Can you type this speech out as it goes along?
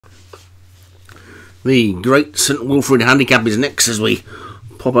The Great St Wilfrid Handicap is next as we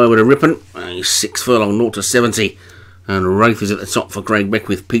pop over to Ripon, a 6 furlong 0 to 70, and Wraith is at the top for Craig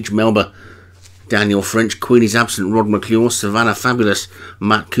Beckwith, Peach Melba, Daniel French, Queen is absent, Rod McClure, Savannah Fabulous,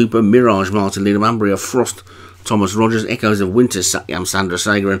 Matt Cooper, Mirage, Martin Leadham, Ambria Frost, Thomas Rogers, Echoes of Winter, Satyam Sandra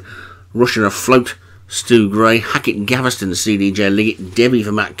Sagaran, Russian Afloat, Stu Gray, Hackett Gaveston, CDJ Liggett, Debbie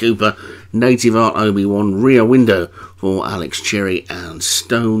for Matt Cooper, Native Art Obi-Wan, Rear Window for Alex Cherry, and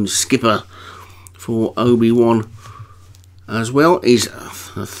Stone Skipper for Obi-Wan as well is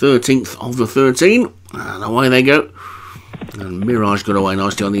the 13th of the 13, and away they go. And Mirage got away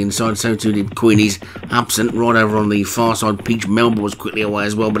nicely on the inside, so too did Queenie's absent. Right over on the far side, Peach Melba was quickly away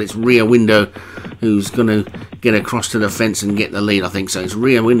as well, but it's Rear Window who's going to get across to the fence and get the lead, I think. So it's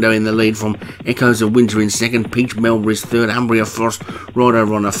Rear Window in the lead from Echoes of Winter in second. Peach Melba is third. Ambria Frost right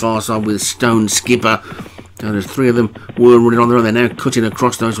over on the far side with Stone Skipper. So there's 3 of them were running on there, and they're now cutting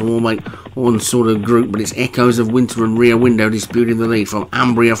across those to all make one sort of group, but it's Echoes of Winter and Rear Window disputing the lead from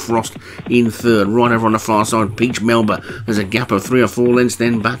Ambria Frost in third. Right over on the far side, Peach Melba. There's a gap of 3 or 4 lengths,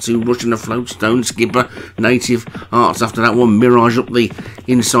 then Batu, Russian Afloat, Stone Skipper, Native Arts after that one. Mirage up the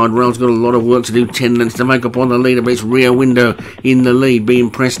inside rail's got a lot of work to do, 10 lengths to make up on the leader, but it's Rear Window in the lead, being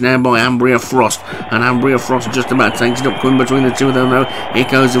pressed now by Ambria Frost, and Ambria Frost just about takes it up, coming between the 2 of them though.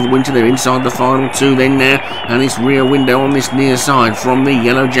 Echoes of Winter, they're inside the final 2 then now, and it's Rear Window on this near side from the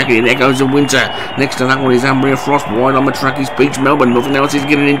yellow jacketed Echoes of Winter. Next to that one is Ambria Frost. Wide on the track is Peach Melba. Nothing else is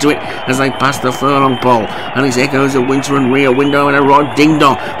getting into it as they pass the furlong pole, and it's Echoes of Winter and Rear Window and a right ding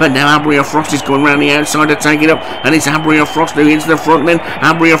dong. But now Ambria Frost is going round the outside to take it up, and it's Ambria Frost who hits the front. Then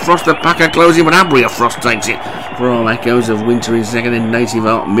Ambria Frost, the pack are closing, but Ambria Frost takes it for all. Echoes of Winter in second, then Native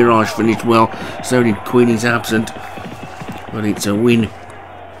Art. Mirage finished well, so did Queenie's absent, but it's a win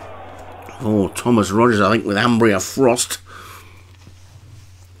for Thomas Rogers, I think, with Ambria Frost.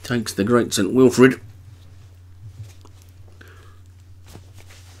 Takes the Great St Wilfrid.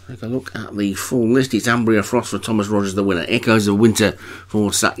 Take a look at the full list. It's Ambria Frost for Thomas Rogers, the winner. Echoes of Winter for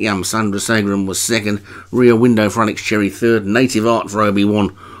Satyam Sandra Sagaran was second. Rear Window for Alex Cherry third. Native Art for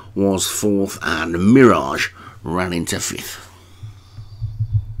Obi-Wan was fourth, and Mirage ran into fifth.